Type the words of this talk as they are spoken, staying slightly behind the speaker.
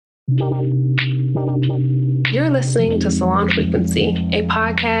You're listening to Salon Frequency, a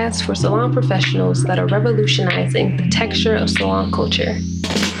podcast for salon professionals that are revolutionizing the texture of salon culture.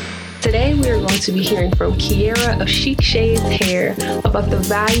 Today, we are going to be hearing from Kiera of Chic Shades Hair about the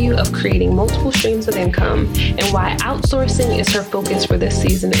value of creating multiple streams of income and why outsourcing is her focus for this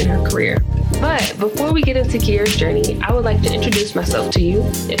season in her career. But before we get into Kiera's journey, I would like to introduce myself to you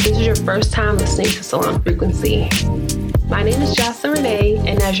if this is your first time listening to Salon Frequency. My name is Jocelyn Renee,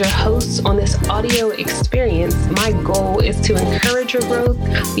 and as your host on this audio experience, my goal is to encourage your growth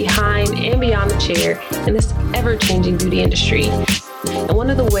behind and beyond the chair in this ever-changing beauty industry. And one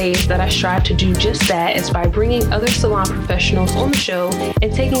of the ways that I strive to do just that is by bringing other salon professionals on the show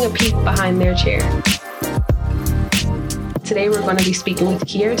and taking a peek behind their chair. Today, we're going to be speaking with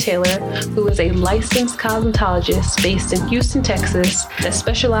Kiera Taylor, who is a licensed cosmetologist based in Houston, Texas, that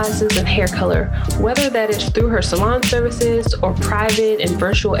specializes in hair color, whether that is through her salon services or private and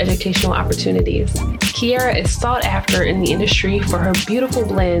virtual educational opportunities. Kiera is sought after in the industry for her beautiful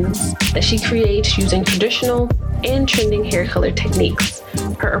blends that she creates using traditional and trending hair color techniques.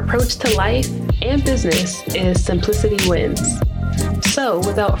 Her approach to life and business is simplicity wins. So,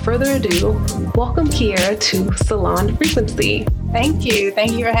 without further ado, welcome Kiera to Salon Frequency. Thank you.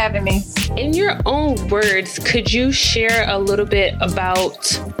 Thank you for having me. In your own words, could you share a little bit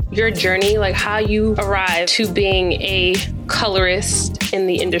about your journey, like how you arrived to being a colorist in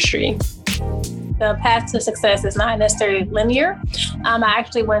the industry? The path to success is not necessarily linear. I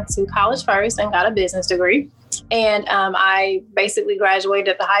actually went to college first and got a business degree. And I basically graduated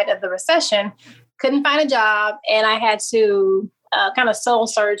at the height of the recession, couldn't find a job, and I had to kind of soul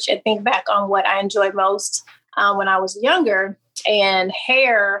search and think back on what I enjoyed most when I was younger. And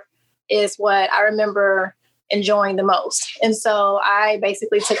hair is what I remember enjoying the most. And so I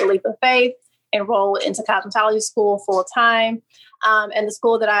basically took a leap of faith, enrolled into cosmetology school full time. And the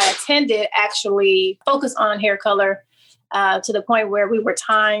school that I attended actually focused on hair color to the point where we were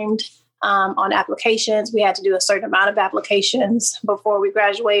timed on applications. We had to do a certain amount of applications before we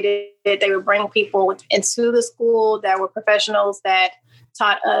graduated. They would bring people into the school that were professionals that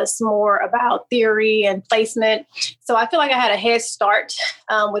taught us more about theory and placement. So I feel like I had a head start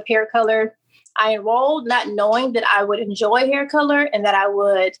with hair color. I enrolled not knowing that I would enjoy hair color and that I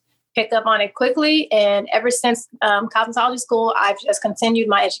would pick up on it quickly. And ever since cosmetology school, I've just continued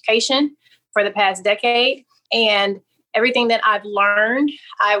my education for the past decade. And everything that I've learned,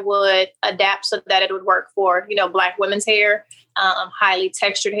 I would adapt so that it would work for, Black women's hair, highly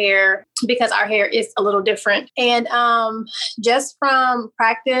textured hair, because our hair is a little different. And just from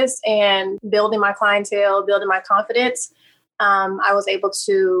practice and building my clientele, building my confidence, I was able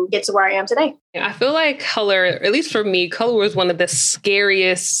to get to where I am today. I feel like color, at least for me, color was one of the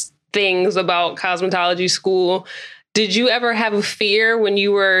scariest things about cosmetology school. Did you ever have a fear when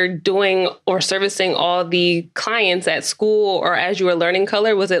you were doing or servicing all the clients at school or as you were learning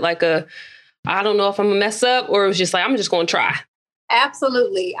color? Was it like I don't know if I'm gonna mess up, or it was just like, I'm just going to try?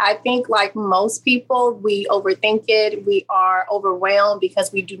 Absolutely. I think like most people, we overthink it. We are overwhelmed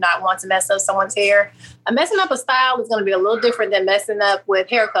because we do not want to mess up someone's hair. Messing up a style is going to be a little different than messing up with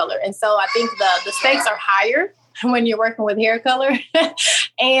hair color. And so I think the stakes are higher when you're working with hair color.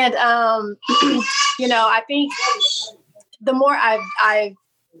 And, I think the more I've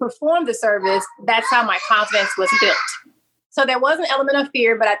performed the service, that's how my confidence was built. So there was an element of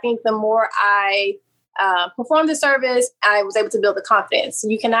fear, but I think the more I performed the service, I was able to build the confidence.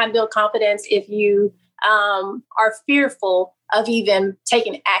 You cannot build confidence if you are fearful of even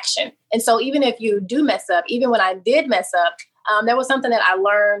taking action. And so even if you do mess up, even when I did mess up, there was something that I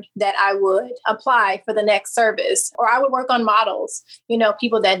learned that I would apply for the next service, or I would work on models,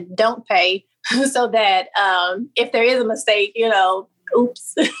 people that don't pay so that if there is a mistake,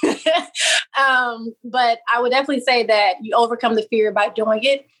 oops. But I would definitely say that you overcome the fear by doing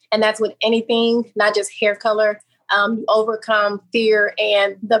it. And that's with anything, not just hair color. You overcome fear,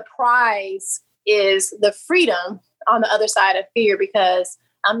 and the prize is the freedom on the other side of fear, because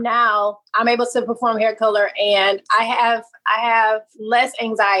I'm able to perform hair color, and I have less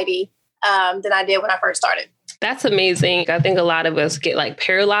anxiety than I did when I first started. That's amazing. I think a lot of us get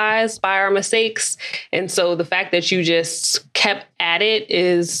paralyzed by our mistakes. And so the fact that you just kept at it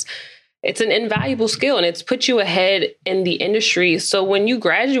it's an invaluable skill, and it's put you ahead in the industry. So when you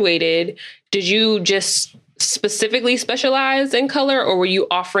graduated, did you just specifically specialize in color, or were you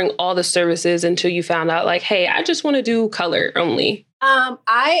offering all the services until you found out hey, I just want to do color only?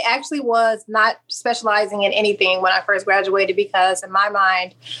 I actually was not specializing in anything when I first graduated because in my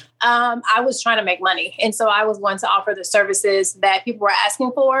mind, I was trying to make money. And so I was one to offer the services that people were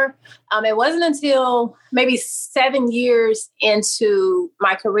asking for. It wasn't until maybe 7 years into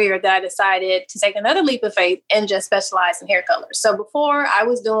my career that I decided to take another leap of faith and just specialize in hair color. So before I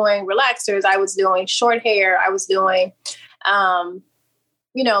was doing relaxers, I was doing short hair, I was doing,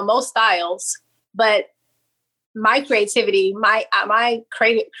 most styles, but my creativity, my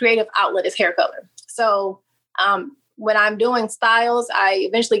creative outlet is hair color. So when I'm doing styles, I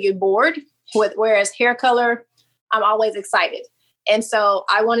eventually get bored whereas hair color, I'm always excited. And so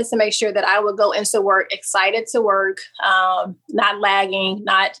I wanted to make sure that I would go into work excited to work, not lagging,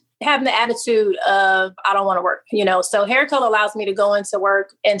 not having the attitude of, I don't want to work, So hair color allows me to go into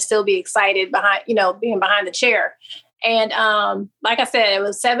work and still be excited behind, being behind the chair. And like I said, it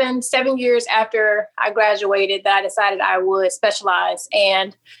was seven years after I graduated that I decided I would specialize.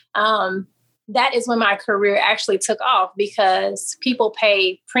 And that is when my career actually took off because people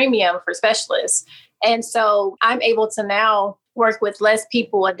pay premium for specialists. And so I'm able to now work with less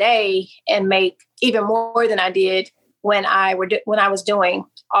people a day and make even more than I did when I was doing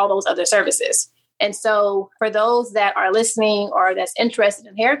all those other services. And so for those that are listening or that's interested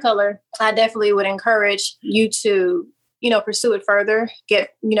in hair color, I definitely would encourage you to, pursue it further, get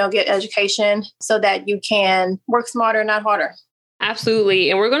education so that you can work smarter, not harder. Absolutely.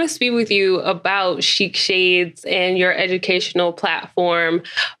 And we're going to speak with you about Chic Shades and your educational platform.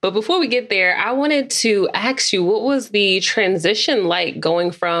 But before we get there, I wanted to ask you, what was the transition like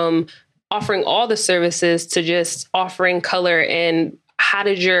going from offering all the services to just offering color, and how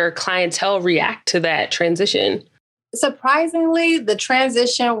did your clientele react to that transition? Surprisingly, the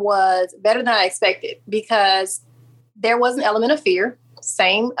transition was better than I expected because there was an element of fear,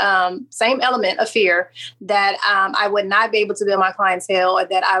 same element of fear that I would not be able to build my clientele, or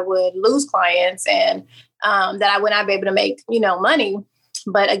that I would lose clients, and that I would not be able to make, money.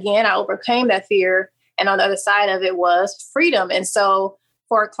 But again, I overcame that fear. And on the other side of it was freedom. And so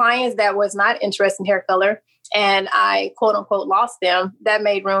for clients that was not interested in hair color and I quote unquote lost them, that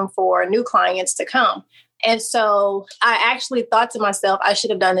made room for new clients to come. And so I actually thought to myself, I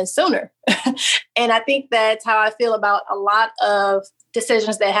should have done this sooner. And I think that's how I feel about a lot of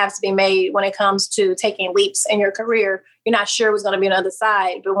decisions that have to be made when it comes to taking leaps in your career. You're not sure what's going to be on the other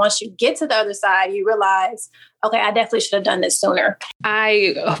side. But once you get to the other side, you realize, okay, I definitely should have done this sooner.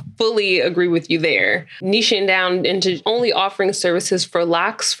 I fully agree with you there. Niching down into only offering services for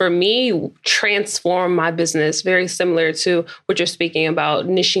locks, for me, transformed my business, very similar to what you're speaking about,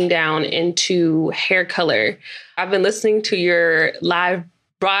 niching down into hair color. I've been listening to your live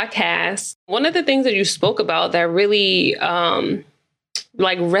broadcast. One of the things that you spoke about that really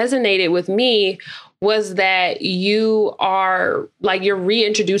resonated with me was that you're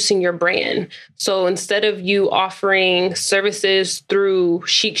reintroducing your brand. So instead of you offering services through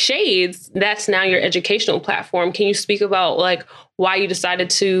Chic Shades, that's now your educational platform. Can you speak about why you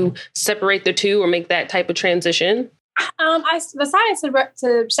decided to separate the two or make that type of transition? I decided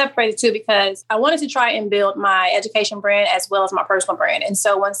to separate the two because I wanted to try and build my education brand as well as my personal brand. And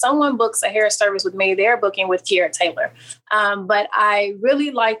so when someone books a hair service with me, they're booking with Kiera Taylor. But I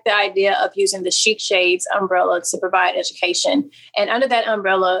really like the idea of using the Chic Shades umbrella to provide education. And under that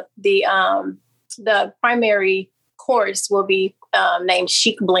umbrella, the primary course will be named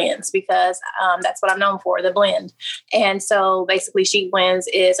Chic Blends because that's what I'm known for, the blend. And so basically Chic Blends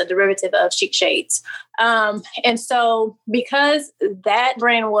is a derivative of Chic Shades. And so because that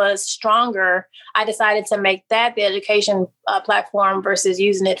brand was stronger, I decided to make that the education platform versus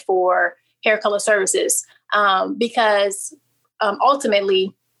using it for hair color services because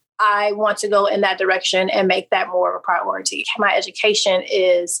ultimately I want to go in that direction and make that more of a priority. My education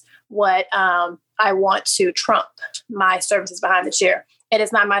is what I want to trump my services behind the chair. It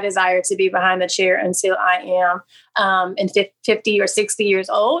is not my desire to be behind the chair until I am 50 or 60 years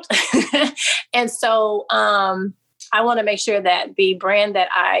old. And so I want to make sure that the brand that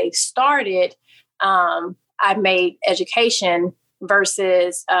I started, I made education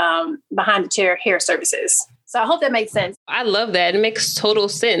versus behind the chair hair services. So I hope that makes sense. I love that. It makes total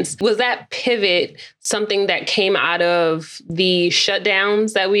sense. Was that pivot something that came out of the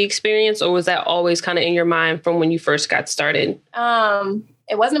shutdowns that we experienced, or was that always kind of in your mind from when you first got started?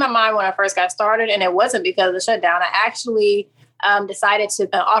 It wasn't in my mind when I first got started, and it wasn't because of the shutdown. I actually decided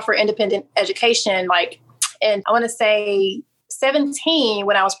to offer independent education, and I want to say 17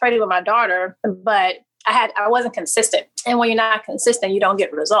 when I was pregnant with my daughter, but I wasn't consistent. And when you're not consistent, you don't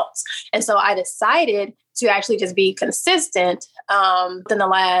get results. And so I decided to actually just be consistent in the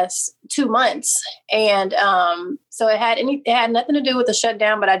last 2 months. And so it had nothing to do with the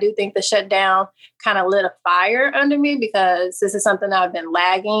shutdown, but I do think the shutdown kind of lit a fire under me because this is something I've been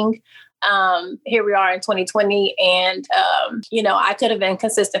lagging. Here we are in 2020 and, I could have been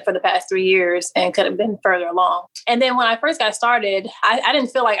consistent for the past 3 years and could have been further along. And then when I first got started, I didn't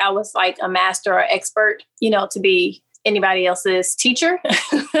feel like I was like a master or expert, to be anybody else's teacher.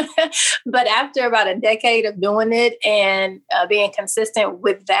 But after about a decade of doing it and being consistent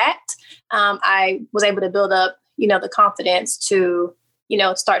with that, I was able to build up, the confidence to,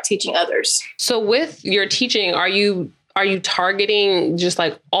 start teaching others. So with your teaching, are you targeting just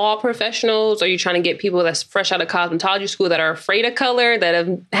like all professionals? Are you trying to get people that's fresh out of cosmetology school that are afraid of color, that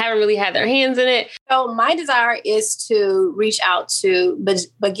haven't really had their hands in it? So my desire is to reach out to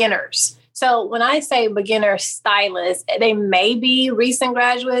beginners. So when I say beginner stylists, they may be recent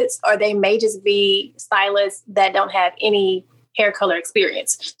graduates or they may just be stylists that don't have any hair color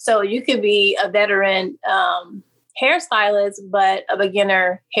experience. So you could be a veteran hairstylist, but a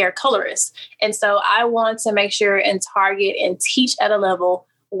beginner hair colorist. And so I want to make sure and target and teach at a level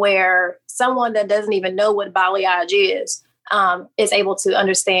where someone that doesn't even know what balayage is able to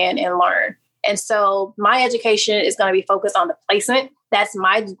understand and learn. And so my education is going to be focused on the placement. That's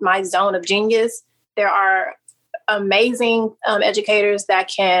my zone of genius. There are amazing educators that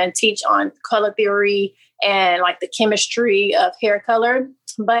can teach on color theory and like the chemistry of hair color.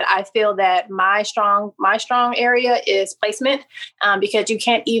 But I feel that my strong area is placement because you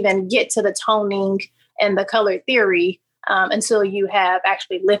can't even get to the toning and the color theory until you have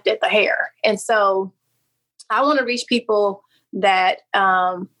actually lifted the hair. And so I want to reach people that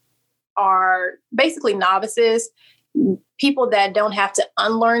are basically novices, people that don't have to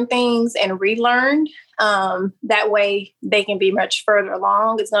unlearn things and relearn. That way they can be much further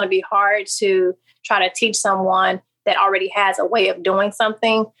along. It's going to be hard to try to teach someone that already has a way of doing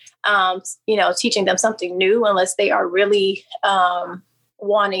something, teaching them something new unless they are really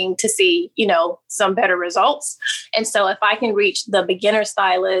wanting to see, some better results. And so if I can reach the beginner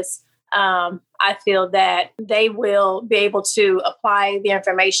stylists, I feel that they will be able to apply the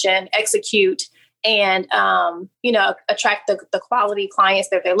information, execute, and, attract the quality clients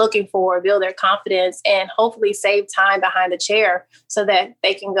that they're looking for, build their confidence, and hopefully save time behind the chair so that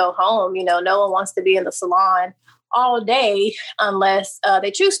they can go home. No one wants to be in the salon all day unless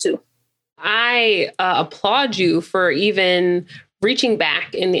they choose to. I applaud you for even reaching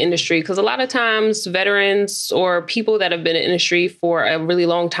back in the industry, because a lot of times veterans or people that have been in the industry for a really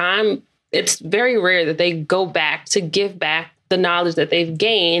long time, it's very rare that they go back to give back the knowledge that they've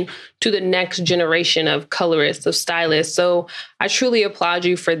gained to the next generation of colorists, of stylists. So I truly applaud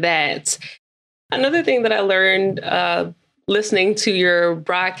you for that. Another thing that I learned listening to your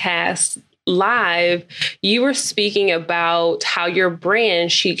broadcast live, you were speaking about how your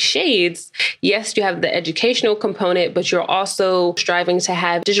brand, Chic Shades, yes, you have the educational component, but you're also striving to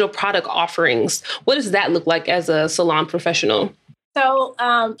have digital product offerings. What does that look like as a salon professional? So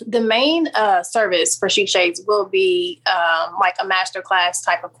the main service for Chic Shades will be like a masterclass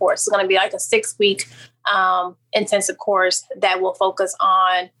type of course. It's going to be like a 6-week intensive course that will focus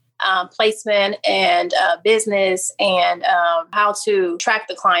on placement and business and how to track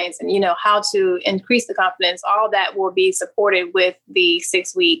the clients and, how to increase the confidence. All that will be supported with the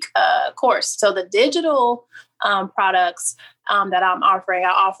 6-week course. So the digital products that I'm offering, I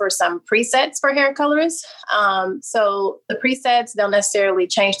offer some presets for hair colorists. So the presets don't necessarily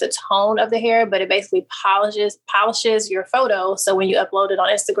change the tone of the hair, but it basically polishes your photo. So when you upload it on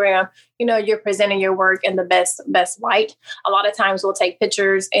Instagram, you're presenting your work in the best light. A lot of times we'll take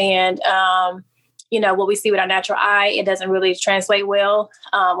pictures and, what we see with our natural eye, it doesn't really translate well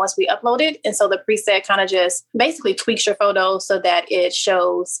once we upload it. And so the preset kind of just basically tweaks your photo so that it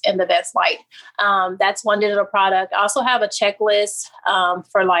shows in the best light. That's one digital product. I also have a checklist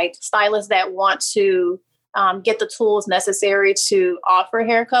for like stylists that want to get the tools necessary to offer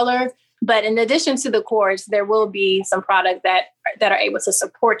hair color. But in addition to the course, there will be some products that are able to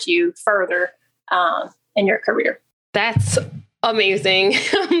support you further in your career. That's amazing.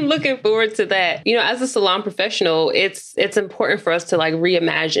 I'm looking forward to that. As a salon professional, it's important for us to like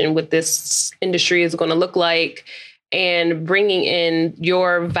reimagine what this industry is going to look like, and bringing in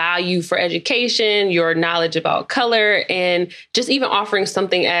your value for education, your knowledge about color, and just even offering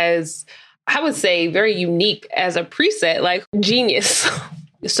something as, I would say, very unique as a preset, like genius.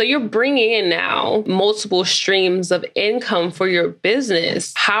 So you're bringing in now multiple streams of income for your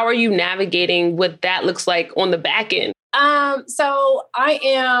business. How are you navigating what that looks like on the back end? So I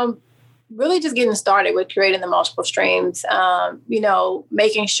am really just getting started with creating the multiple streams,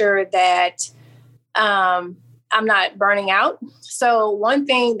 making sure that I'm not burning out. So one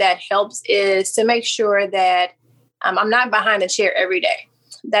thing that helps is to make sure that I'm not behind the chair every day.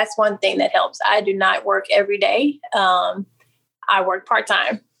 That's one thing that helps. I do not work every day. I work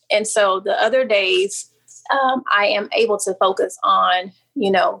part-time. And so the other days, I am able to focus on,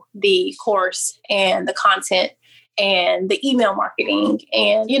 the course and the content and the email marketing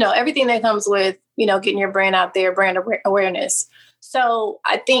and, everything that comes with, getting your brand out there, brand awareness. So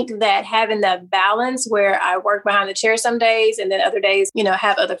I think that having that balance where I work behind the chair some days and then other days,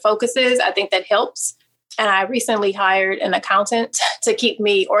 have other focuses, I think that helps. And I recently hired an accountant to keep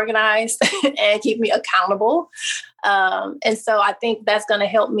me organized and keep me accountable. And so I think that's going to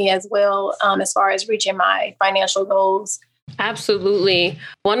help me as well as far as reaching my financial goals. Absolutely.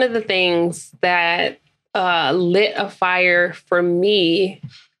 One of the things that lit a fire for me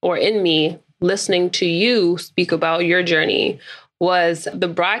or in me listening to you speak about your journey was the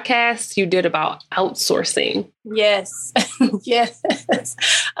broadcast you did about outsourcing. Yes. Yes.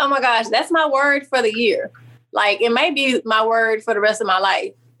 Oh my gosh. That's my word for the year. Like it may be my word for the rest of my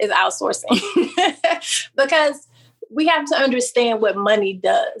life is outsourcing because we have to understand what money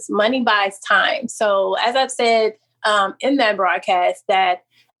does. Money buys time. So as I've said in that broadcast that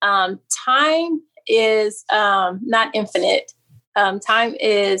time is not infinite. Time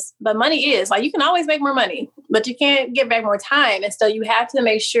is, but money is. Like you can always make more money, but you can't get back more time. And so you have to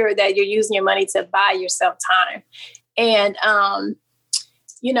make sure that you're using your money to buy yourself time. And,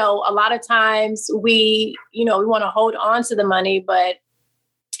 a lot of times we want to hold on to the money, but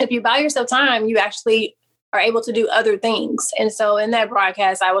if you buy yourself time, you actually are able to do other things. And so in that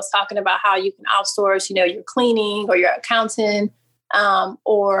broadcast, I was talking about how you can outsource, your cleaning or your accountant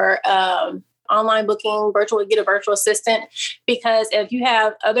or online booking, get a virtual assistant, because if you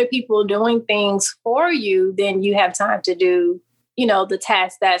have other people doing things for you, then you have time to do, the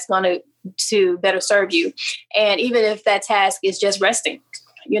task that's going to better serve you. And even if that task is just resting,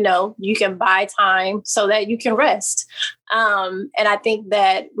 you can buy time so that you can rest. And I think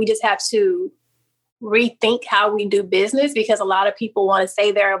that we just have to rethink how we do business because a lot of people want to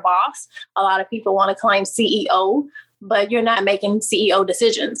say they're a boss. A lot of people want to claim CEO, but you're not making CEO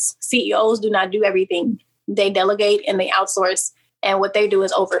decisions. CEOs do not do everything. They delegate and they outsource. And what they do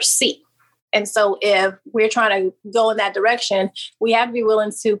is oversee. And so if we're trying to go in that direction, we have to be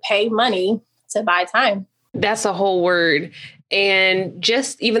willing to pay money to buy time. That's a whole word. And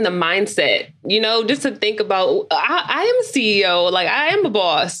just even the mindset, just to think about, I am a CEO, like I am a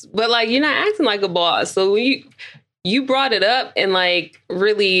boss, but like, you're not acting like a boss. So you brought it up and like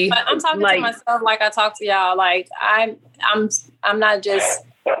really, but I'm talking to myself like I talk to y'all. Like I'm not just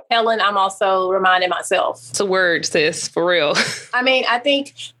telling. I'm also reminding myself. It's a word, sis, for real. I mean, I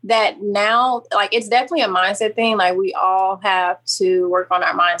think that now, like it's definitely a mindset thing. Like we all have to work on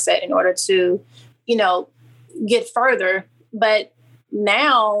our mindset in order to, get further. But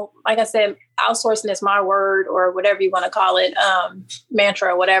now, like I said, outsourcing is my word or whatever you want to call it,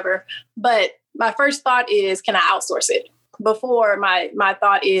 mantra or whatever. But my first thought is, can I outsource it? Before my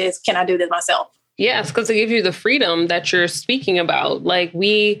thought is, can I do this myself? Yes, because it gives you the freedom that you're speaking about. Like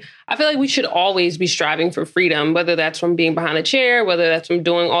I feel like we should always be striving for freedom, whether that's from being behind a chair, whether that's from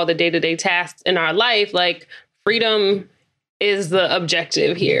doing all the day-to-day tasks in our life. Like freedom is the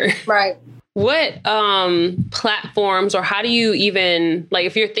objective here. Right. What platforms or how do you even, like,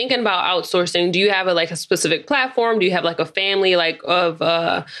 if you're thinking about outsourcing, do you have a specific platform? Do you have like a family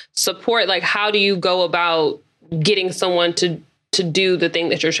of support? Like, how do you go about getting someone to do the thing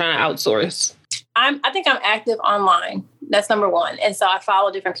that you're trying to outsource? I think I'm active online. That's number one. And so I follow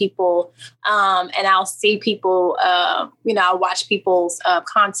different people and I'll see people, I'll watch people's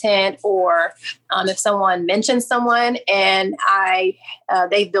content or if someone mentions someone and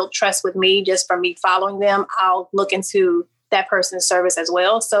they've built trust with me just from me following them, I'll look into that person's service as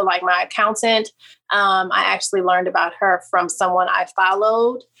well. So like my accountant, I actually learned about her from someone I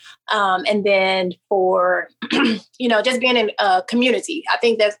followed. And then for, just being in a community, I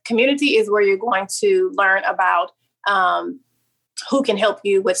think that community is where you're going to learn about who can help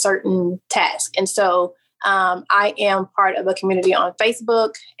you with certain tasks. And so I am part of a community on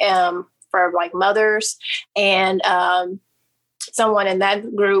Facebook for like mothers, and someone in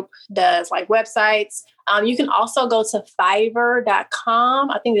that group does like websites. You can also go to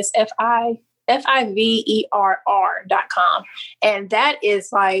Fiverr.com. I think it's Fiverr.com. And that is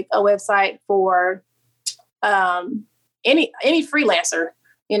like a website for any freelancer,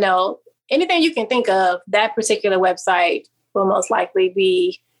 anything you can think of. That particular website will most likely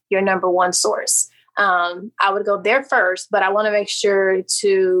be your number one source. I would go there first, but I want to make sure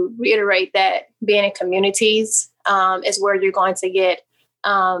to reiterate that being in communities is where you're going to get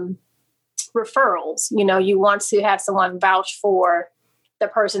referrals. You want to have someone vouch for the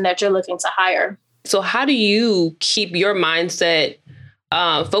person that you're looking to hire. So how do you keep your mindset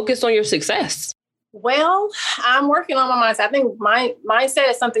focused on your success? Well, I'm working on my mindset. I think my mindset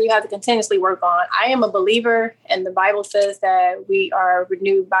is something you have to continuously work on. I am a believer, and the Bible says that we are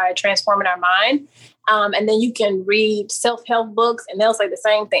renewed by transforming our mind. And then you can read self-help books, and they'll say the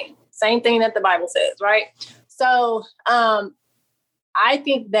same thing that the Bible says, right? So I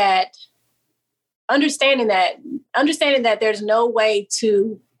think that understanding that there's no way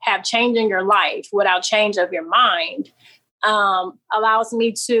to have change in your life without change of your mind allows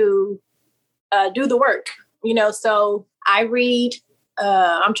me to do the work, so I read,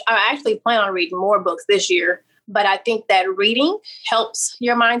 I actually plan on reading more books this year, but I think that reading helps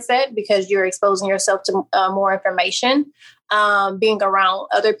your mindset because you're exposing yourself to more information. Being around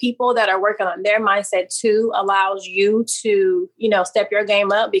other people that are working on their mindset too allows you to, step your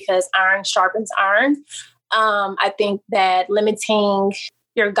game up because iron sharpens iron. I think that limiting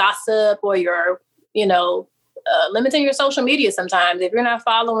your gossip or your, limiting your social media sometimes. If you're not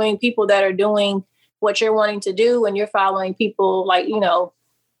following people that are doing what you're wanting to do and you're following people like,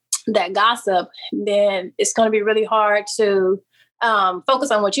 that gossip, then it's going to be really hard to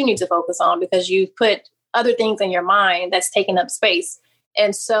focus on what you need to focus on because you've put other things in your mind that's taking up space.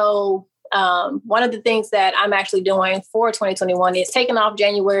 And so one of the things that I'm actually doing for 2021 is taking off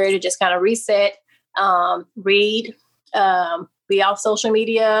January to just kind of reset, read, be off social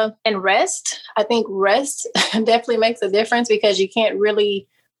media and rest. I think rest definitely makes a difference because you can't really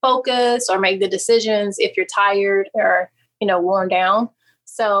focus or make the decisions if you're tired or, worn down.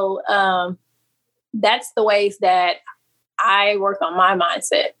 So that's the ways that I work on my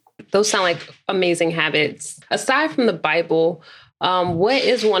mindset. Those sound like amazing habits. Aside from the Bible, what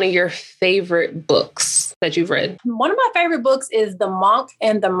is one of your favorite books that you've read? One of my favorite books is The Monk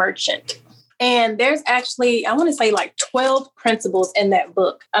and the Merchant. And there's actually, I want to say like 12 principles in that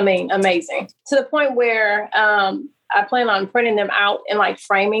book. I mean, amazing. To the point where I plan on printing them out and like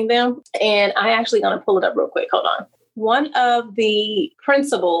framing them. And I actually going to pull it up real quick. Hold on. One of the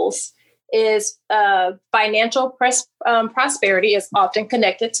principles is financial prosperity is often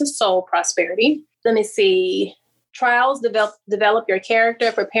connected to soul prosperity. Let me see. Trials develop your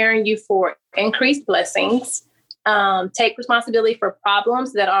character, preparing you for increased blessings. Take responsibility for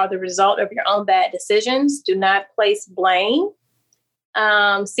problems that are the result of your own bad decisions. Do not place blame.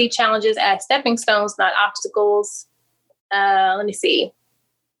 See challenges as stepping stones, not obstacles. Let me see.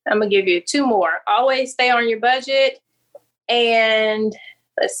 I'm going to give you 2 more. Always stay on your budget. And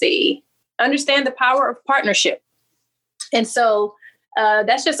let's see. Understand the power of partnership. And so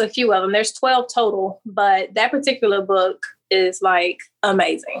that's just a few of them. There's 12 total, but that particular book is like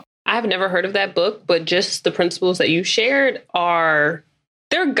amazing. I've never heard of that book, but just the principles that you shared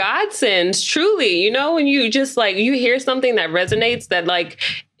they're godsends, truly. When you just you hear something that resonates, that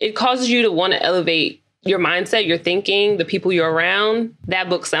it causes you to want to elevate your mindset, your thinking, the people you're around. That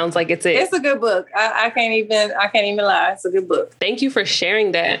book sounds like it's it. It's a good book. I can't even lie. It's a good book. Thank you for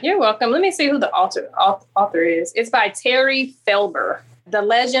sharing that. You're welcome. Let me see who the author is. It's by Terry Felber. The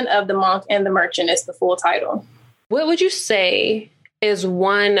Legend of the Monk and the Merchant is the full title. What would you say is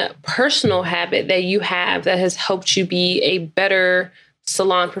one personal habit that you have that has helped you be a better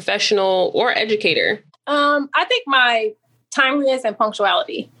salon professional or educator? I think my timeliness and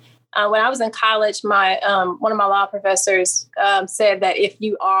punctuality. When I was in college, my one of my law professors said that if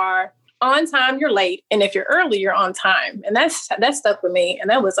you are on time, you're late, and if you're early, you're on time. And that stuck with me, and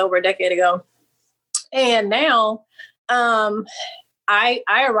that was over a decade ago. And now I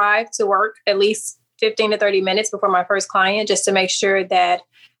arrive to work at least 15 to 30 minutes before my first client just to make sure that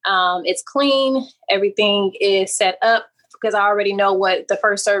it's clean, everything is set up, because I already know what the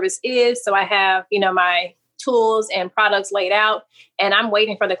first service is. So I have, my tools and products laid out, and I'm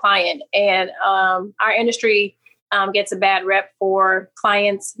waiting for the client. And our industry gets a bad rep for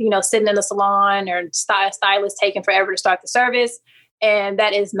clients, sitting in the salon or stylists taking forever to start the service. And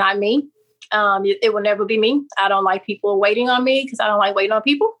that is not me. It will never be me. I don't like people waiting on me because I don't like waiting on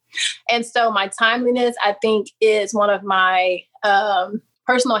people. And so my timeliness, I think, is one of my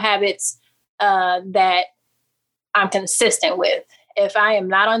personal habits that I'm consistent with. If I am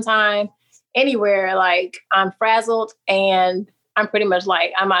not on time anywhere, I'm frazzled and I'm pretty much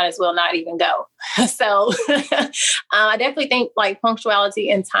I might as well not even go. So I definitely think punctuality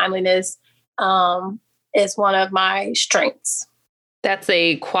and timeliness is one of my strengths. That's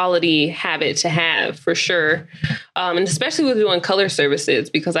a quality habit to have for sure. And especially with doing color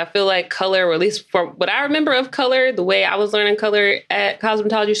services, because I feel like color, or at least for what I remember of color, the way I was learning color at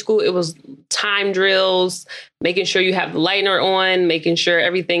cosmetology school, it was time drills, making sure you have the lightener on, making sure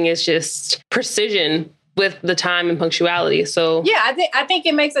everything is just precision with the time and punctuality. So yeah, I think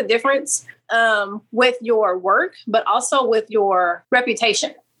it makes a difference with your work, but also with your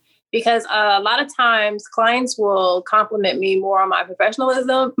reputation. Because a lot of times clients will compliment me more on my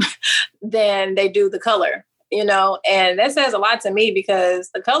professionalism than they do the color, and that says a lot to me because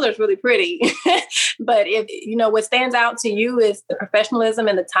the color is really pretty. But if, what stands out to you is the professionalism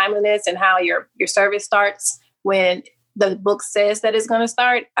and the timeliness and how your service starts when the book says that it's going to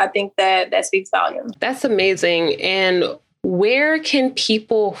start, I think that speaks volumes. That's amazing. And where can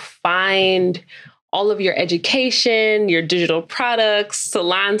people find all of your education, your digital products,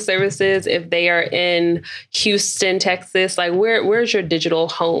 salon services, if they are in Houston, Texas? Like, where's your digital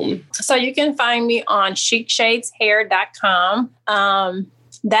home? So you can find me on chicshadeshair.com.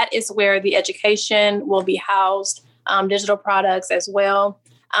 That is where the education will be housed, digital products as well.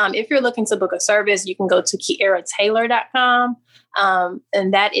 If you're looking to book a service, you can go to KieraTaylor.com.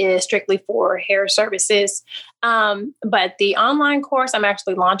 And that is strictly for hair services. But the online course I'm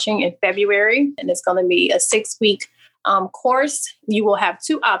actually launching in February, and it's going to be a 6-week course. You will have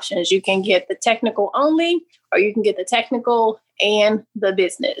 2 options. You can get the technical only, or you can get the technical and the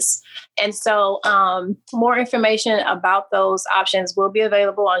business. And so more information about those options will be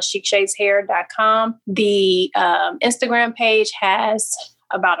available on chicshadeshair.com. The Instagram page has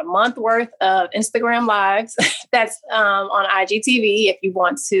about a month worth of Instagram lives. That's on IGTV if you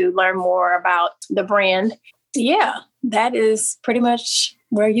want to learn more about the brand. Yeah, that is pretty much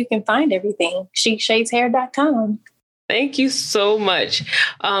where you can find everything. chicshadeshair.com. Thank you so much.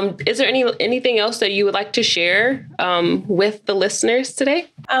 Is there anything else that you would like to share with the listeners today?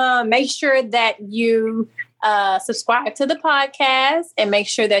 Make sure that you subscribe to the podcast and make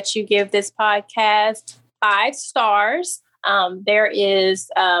sure that you give this podcast 5 stars. There is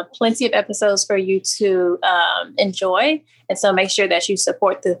plenty of episodes for you to enjoy. And so make sure that you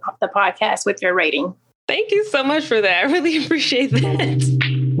support the podcast with your rating. Thank you so much for that. I really appreciate that.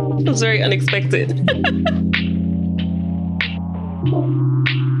 It was very unexpected.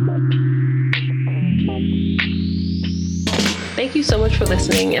 Thank you so much for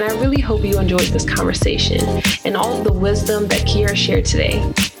listening. And I really hope you enjoyed this conversation and all of the wisdom that Kiera shared today.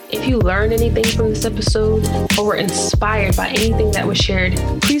 If you learned anything from this episode or were inspired by anything that was shared,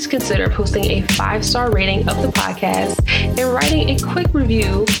 please consider posting a 5-star rating of the podcast and writing a quick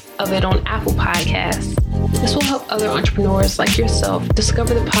review of it on Apple Podcasts. This will help other entrepreneurs like yourself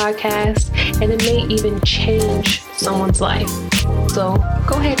discover the podcast, and it may even change someone's life. So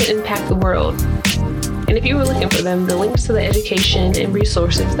go ahead and impact the world. And if you were looking for them, the links to the education and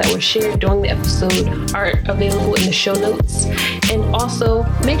resources that were shared during the episode are available in the show notes. And also,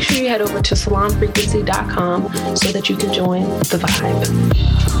 make sure you head over to salonfrequency.com so that you can join the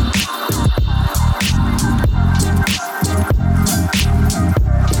vibe.